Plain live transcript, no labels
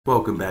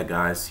Welcome back,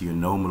 guys, to your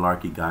No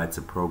Malarkey Guide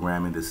to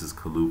Programming. This is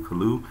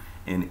Kalu,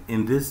 and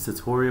in this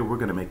tutorial we're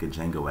going to make a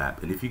Django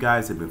app. And if you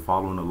guys have been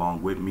following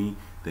along with me,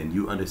 then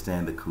you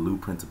understand the Kalu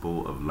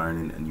principle of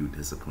learning a new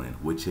discipline,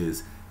 which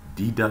is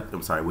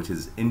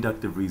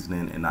inductive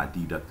reasoning and not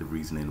deductive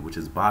reasoning, which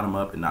is bottom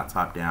up and not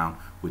top down,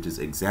 which is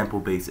example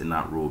based and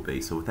not rule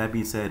based. So with that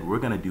being said, we're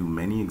going to do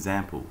many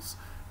examples.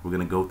 We're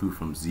going to go through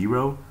from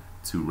zero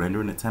to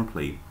rendering a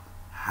template,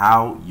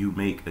 how you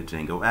make a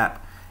Django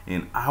app.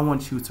 And I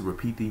want you to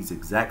repeat these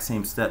exact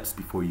same steps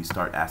before you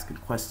start asking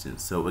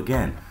questions. So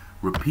again,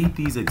 repeat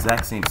these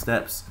exact same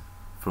steps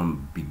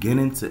from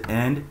beginning to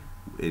end.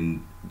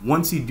 And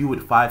once you do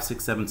it 5,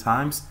 6, 7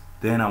 times,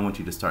 then I want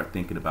you to start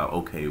thinking about,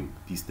 okay,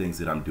 these things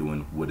that I'm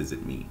doing, what does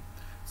it mean?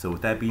 So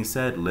with that being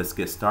said, let's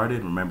get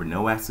started. Remember,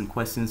 no asking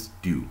questions,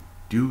 do.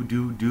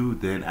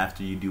 Then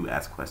after you do,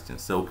 ask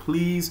questions. So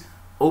please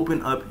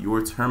open up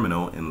your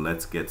terminal and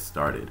let's get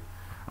started.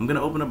 I'm going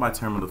to open up my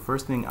terminal. The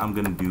first thing I'm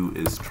going to do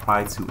is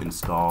try to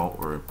install,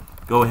 or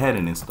go ahead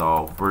and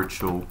install,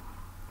 Virtual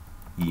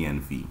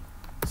Env.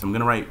 So I'm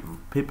going to write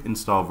pip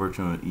install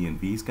Virtual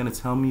Env. It's going to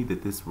tell me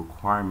that this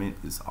requirement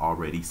is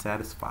already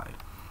satisfied.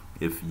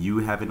 If you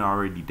haven't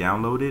already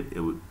downloaded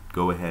it, would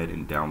go ahead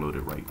and download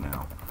it right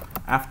now.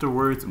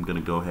 Afterwards, I'm going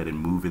to go ahead and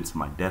move into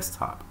my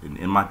desktop. And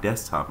in my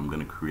desktop, I'm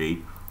going to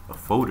create a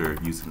folder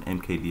using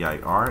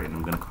mkdir, and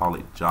I'm going to call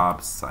it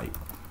job site.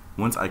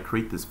 Once I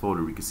create this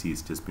folder, we can see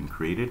it's just been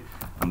created.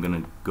 I'm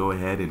going to go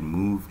ahead and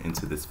move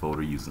into this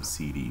folder using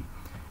cd.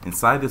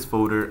 Inside this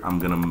folder, I'm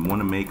going to want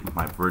to make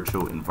my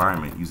virtual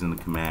environment using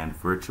the command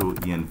virtual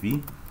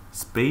env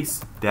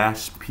space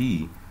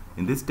 -p.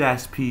 And this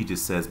 -p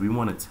just says we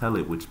want to tell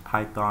it which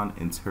Python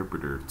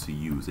interpreter to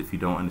use. If you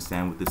don't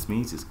understand what this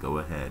means, just go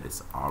ahead.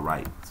 It's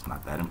alright. It's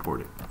not that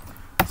important.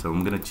 So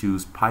I'm going to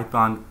choose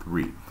Python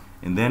 3.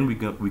 And then we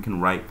can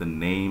write the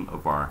name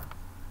of our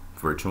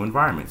virtual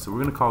environment. So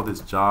we're going to call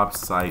this job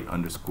site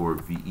underscore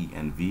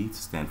VENV to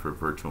stand for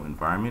virtual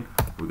environment.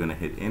 We're going to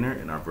hit enter,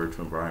 and our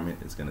virtual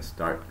environment is going to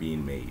start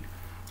being made.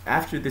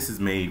 After this is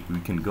made, we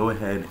can go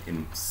ahead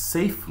and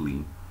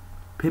safely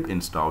pip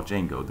install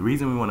Django. The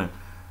reason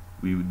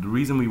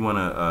we want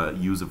to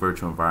use a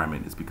virtual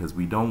environment is because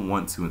we don't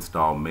want to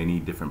install many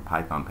different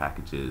Python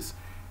packages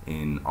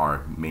in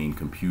our main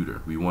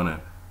computer. We want to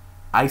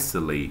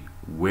isolate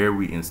where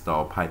we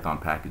install Python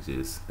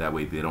packages. That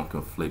way they don't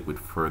conflict with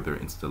further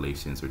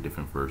installations or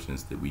different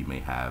versions that we may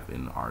have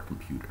in our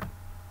computer.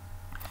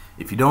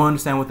 If you don't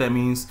understand what that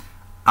means,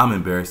 I'm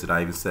embarrassed that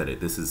I even said it.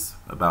 This is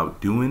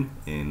about doing,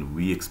 and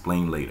we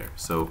explain later.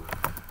 So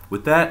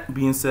with that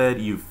being said,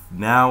 you've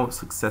now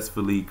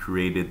successfully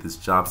created this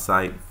job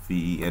site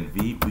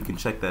VENV. We can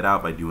check that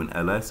out by doing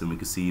ls, and we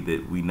can see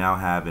that we now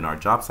have in our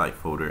job site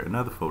folder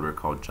another folder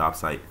called job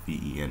site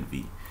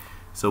VENV.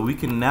 So we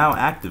can now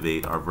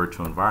activate our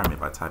virtual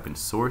environment by typing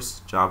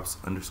source jobs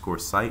underscore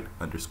site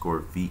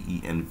underscore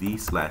VENV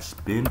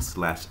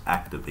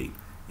 /bin/activate,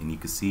 and you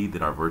can see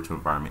that our virtual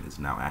environment is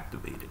now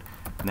activated.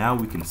 Now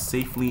we can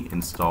safely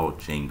install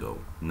Django.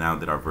 Now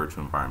that our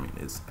virtual environment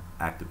is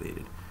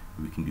activated,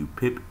 we can do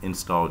pip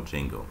install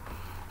Django.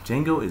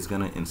 Django is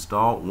going to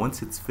install.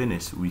 Once it's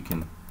finished, we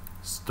can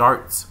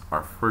start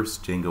our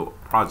first Django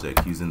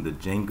project using the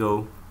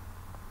Django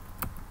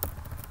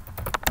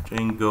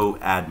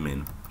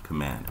admin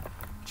command.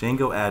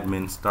 Django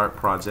admin start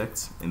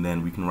project, and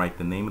then we can write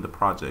the name of the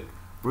project.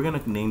 We're going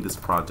to name this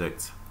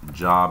project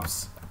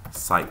jobs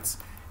sites,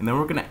 and then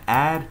we're going to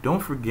add,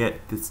 don't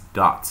forget this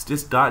dots.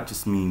 This dot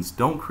just means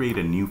don't create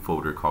a new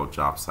folder called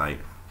job site,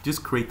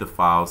 just create the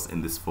files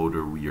in this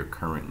folder we are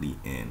currently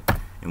in.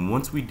 And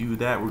once we do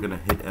that, we're going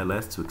to hit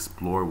ls to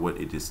explore what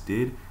it just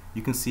did.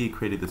 You can see it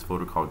created this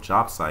folder called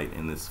job site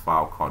in this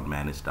file called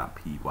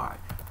manage.py.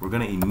 We're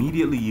going to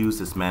immediately use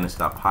this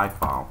manage.py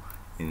file,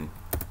 and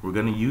we're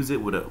going to use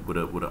it with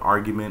an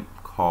argument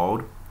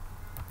called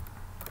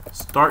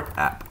start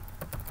app.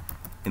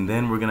 And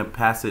then we're going to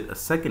pass it a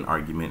second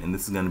argument, and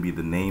this is going to be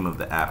the name of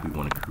the app we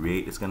want to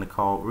create. We're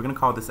going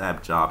to call this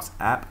app jobs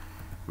app.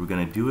 We're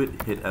going to do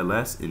it, hit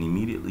ls, and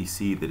immediately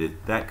see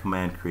that that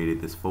command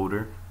created this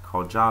folder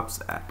called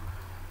jobs app.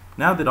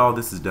 Now that all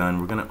this is done,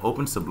 we're going to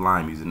open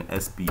Sublime using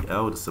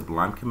SBL, the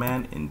Sublime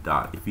command, and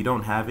dot. If you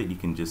don't have it,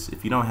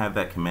 if you don't have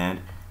that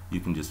command,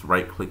 you can just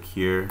right click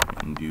here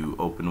and do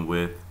open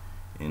with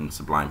in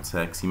Sublime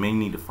Text. You may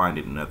need to find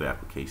it in other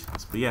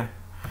applications, but yeah,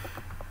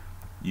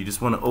 you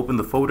just want to open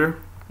the folder,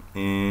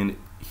 and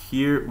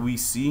here we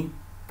see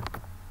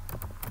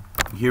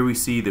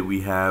that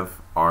we have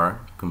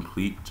our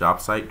complete job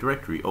site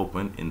directory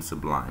open in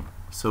Sublime.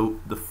 So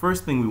the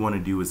first thing we want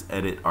to do is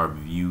edit our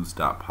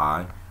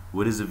views.py.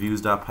 What is a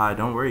views.py?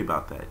 Don't worry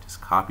about that.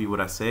 Just copy what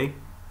I say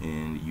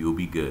and you'll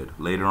be good.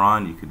 Later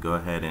on, you could go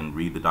ahead and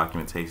read the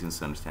documentation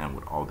to understand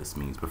what all this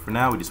means. But for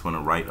now, we just want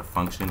to write a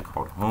function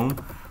called home.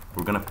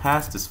 We're going to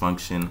pass this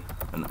function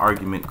an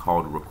argument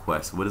called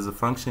request. What is a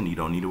function? You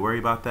don't need to worry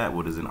about that.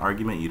 What is an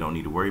argument? You don't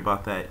need to worry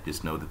about that.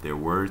 Just know that they're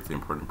words, they're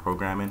important in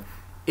programming.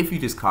 If you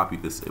just copy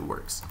this, it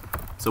works.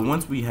 So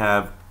once we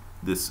have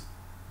this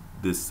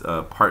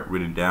part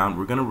written down,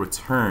 we're going to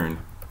return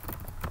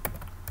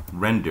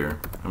render,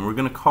 and we're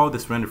going to call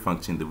this render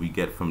function that we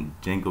get from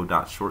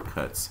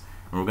Django.shortcuts,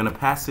 and we're going to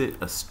pass it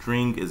a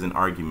string as an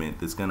argument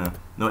that's going to,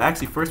 no,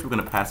 actually first we're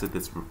going to pass it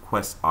this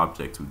request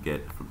object we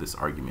get from this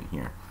argument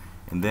here,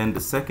 and then the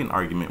second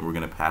argument we're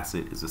going to pass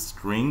it is a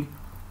string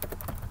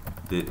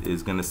that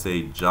is going to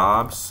say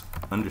jobs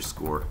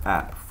underscore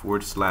app /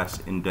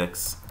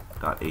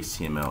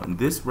 index.html, and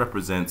this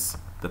represents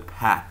the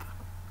path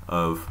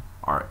of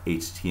our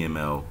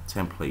HTML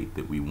template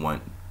that we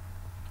want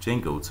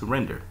Django to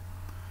render.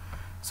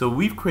 So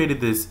we've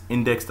created this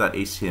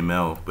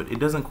index.html, but it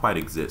doesn't quite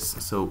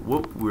exist. So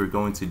what we're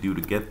going to do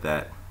to get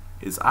that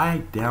is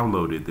I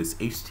downloaded this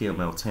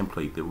HTML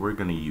template that we're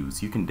going to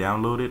use. You can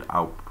download it.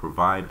 I'll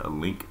provide a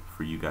link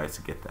for you guys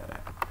to get that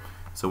at.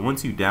 So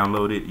once you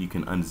download it, you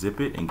can unzip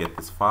it and get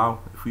this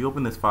file. If we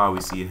open this file,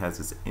 we see it has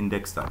this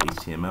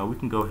index.html. We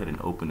can go ahead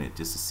and open it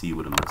just to see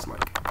what it looks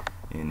like.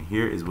 And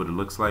here is what it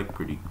looks like.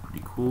 Pretty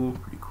cool.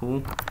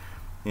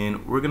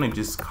 And we're going to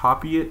just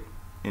copy it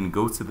and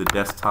go to the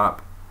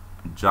desktop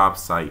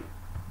jobs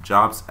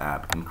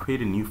app and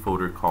create a new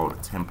folder called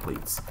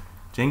templates.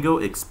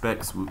 Django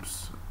expects,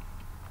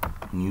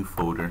 new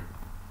folder,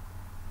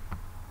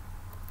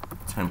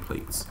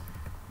 templates.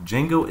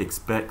 Django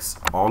expects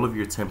all of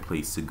your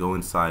templates to go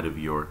inside of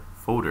your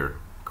folder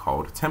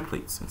called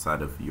templates,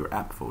 inside of your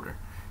app folder.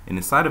 And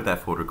inside of that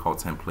folder called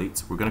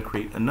templates, we're going to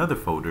create another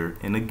folder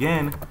and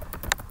again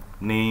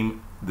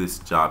name this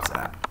jobs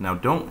app. Now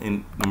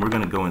and we're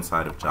going to go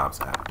inside of jobs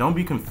app. Don't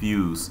be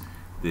confused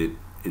that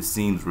it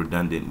seems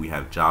redundant. We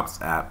have jobs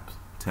app,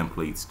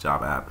 templates,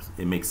 job apps.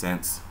 It makes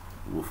sense.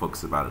 We'll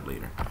focus about it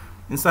later.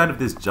 Inside of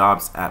this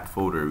jobs app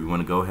folder, we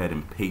want to go ahead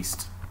and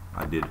paste.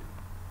 I did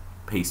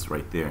paste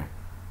right there.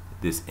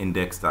 This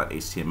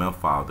index.html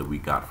file that we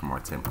got from our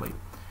template.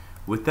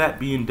 With that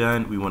being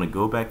done, we want to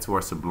go back to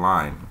our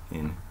Sublime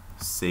and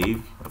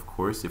save, of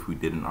course, if we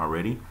didn't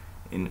already.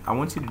 And I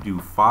want you to do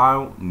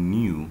File,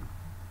 New,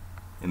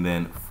 and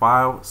then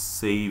File,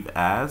 Save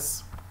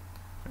As.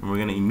 And we're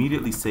going to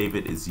immediately save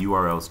it as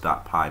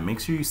urls.py. Make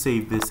sure you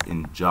save this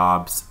in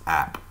jobs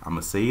app. I'm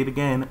going to say it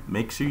again.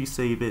 Make sure you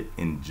save it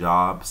in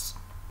jobs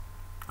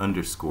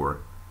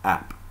underscore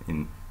app,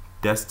 in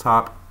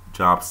desktop,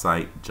 job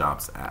site,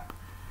 jobs app.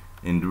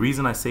 And the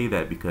reason I say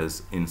that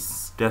because in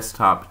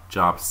desktop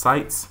job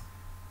sites,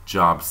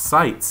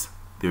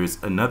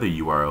 there's another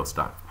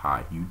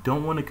urls.py. You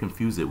don't want to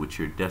confuse it with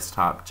your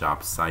desktop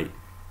job site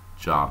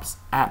jobs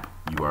app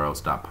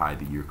urls.py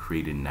that you're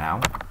creating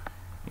now.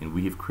 And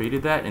we have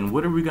created that. And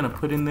what are we going to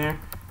put in there?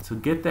 To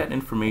get that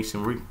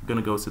information, we're going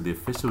to go to the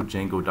official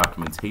Django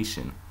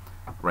documentation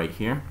right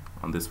here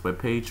on this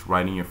webpage,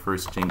 writing your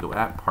first Django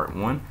app, part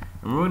 1.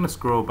 And we're going to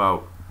scroll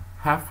about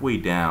halfway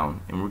down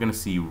and we're going to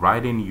see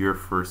write in your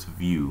first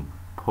view,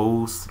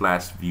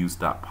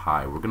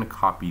 pose/views.py. We're going to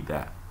copy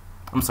that.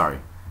 I'm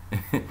sorry.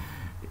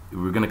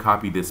 We're going to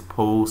copy this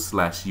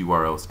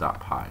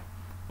pose/urls.py.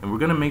 And we're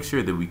going to make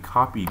sure that we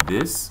copy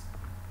this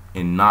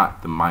and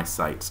not the my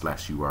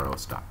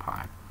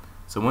site/urls.py.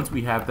 So once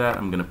we have that,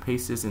 I'm going to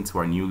paste this into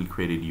our newly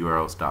created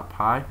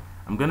urls.py.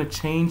 I'm going to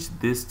change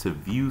this to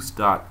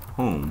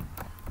views.home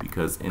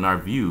because in our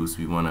views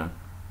we want to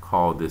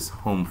call this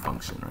home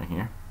function right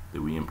here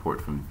that we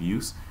import from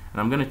views. And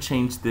I'm going to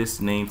change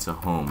this name to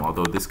home,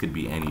 although this could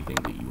be anything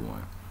that you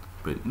want.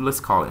 But let's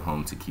call it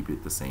home to keep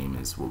it the same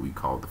as what we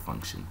call the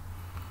function.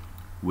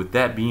 With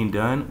that being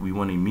done, we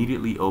want to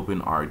immediately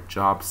open our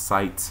job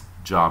site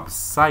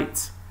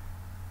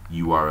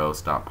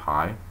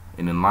urls.py.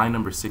 And in line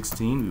number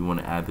 16, we want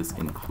to add this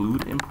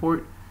include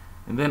import.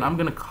 And then I'm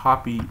going to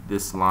copy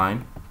this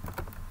line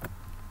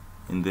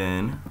and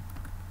then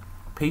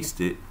paste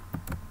it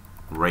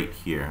right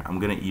here. I'm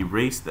going to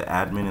erase the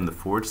admin and the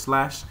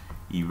 /,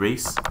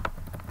 erase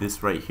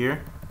this right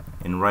here,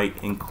 and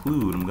write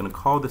include. I'm going to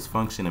call this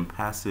function and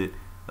pass it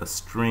a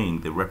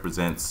string that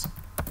represents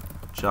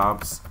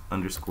jobs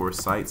underscore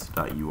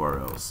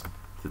sites.urls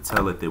to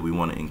tell it that we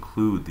want to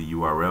include the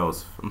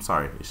URLs. I'm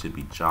sorry, it should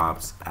be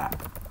jobs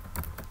app.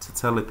 To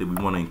tell it that we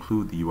want to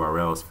include the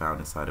URLs found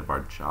inside of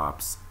our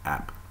jobs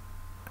app.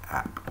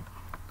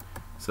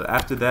 So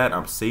after that,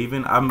 I'm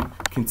saving. I'm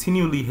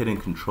continually hitting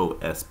Control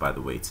S, by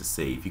the way, to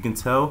save. You can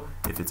tell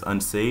if it's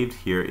unsaved,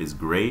 here is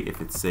gray.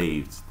 If it's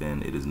saved,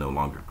 then it is no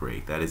longer gray.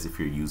 That is if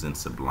you're using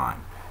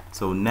Sublime.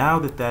 So now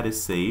that that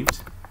is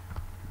saved,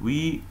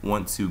 we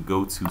want to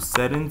go to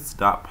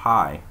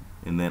settings.py,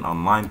 and then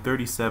on line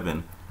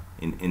 37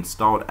 in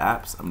installed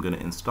apps, I'm going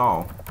to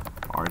install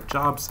our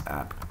jobs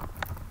app.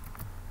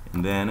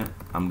 And then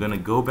I'm going to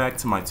go back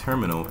to my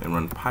terminal and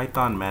run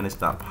python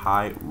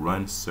manage.py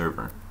run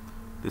server.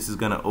 This is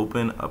going to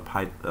open a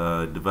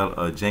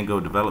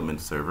Django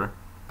development server.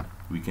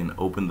 We can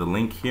open the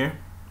link here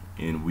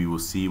and we will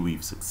see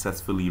we've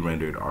successfully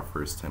rendered our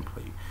first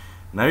template.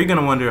 Now you're going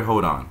to wonder,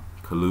 hold on,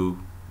 Kalu,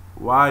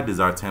 why does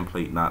our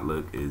template not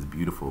look as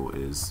beautiful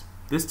as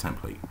this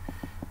template?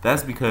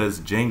 That's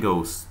because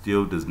Django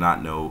still does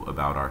not know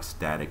about our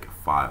static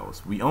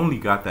files. We only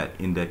got that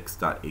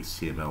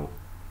index.html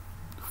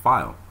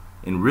file.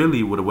 And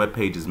really what a web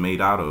page is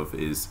made out of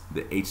is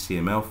the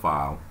HTML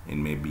file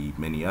and maybe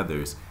many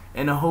others,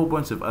 and a whole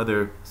bunch of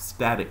other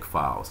static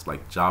files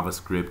like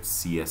JavaScript,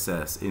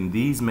 CSS, and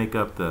these make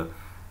up the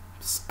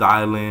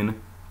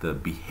styling, the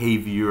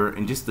behavior,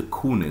 and just the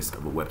coolness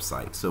of a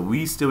website. So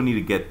we still need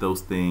to get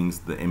those things,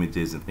 the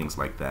images and things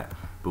like that.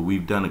 But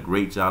we've done a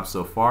great job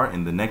so far.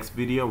 In the next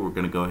video, we're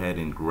going to go ahead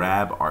and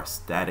grab our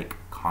static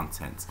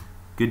content.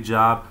 Good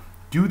job.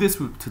 Do this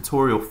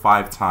tutorial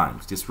 5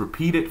 times. Just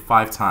repeat it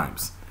 5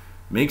 times.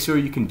 Make sure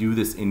you can do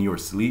this in your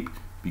sleep,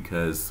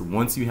 because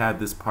once you have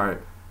this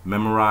part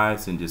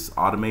memorized and just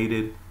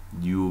automated,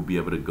 you will be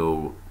able to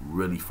go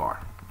really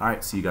far. All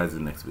right, see you guys in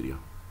the next video.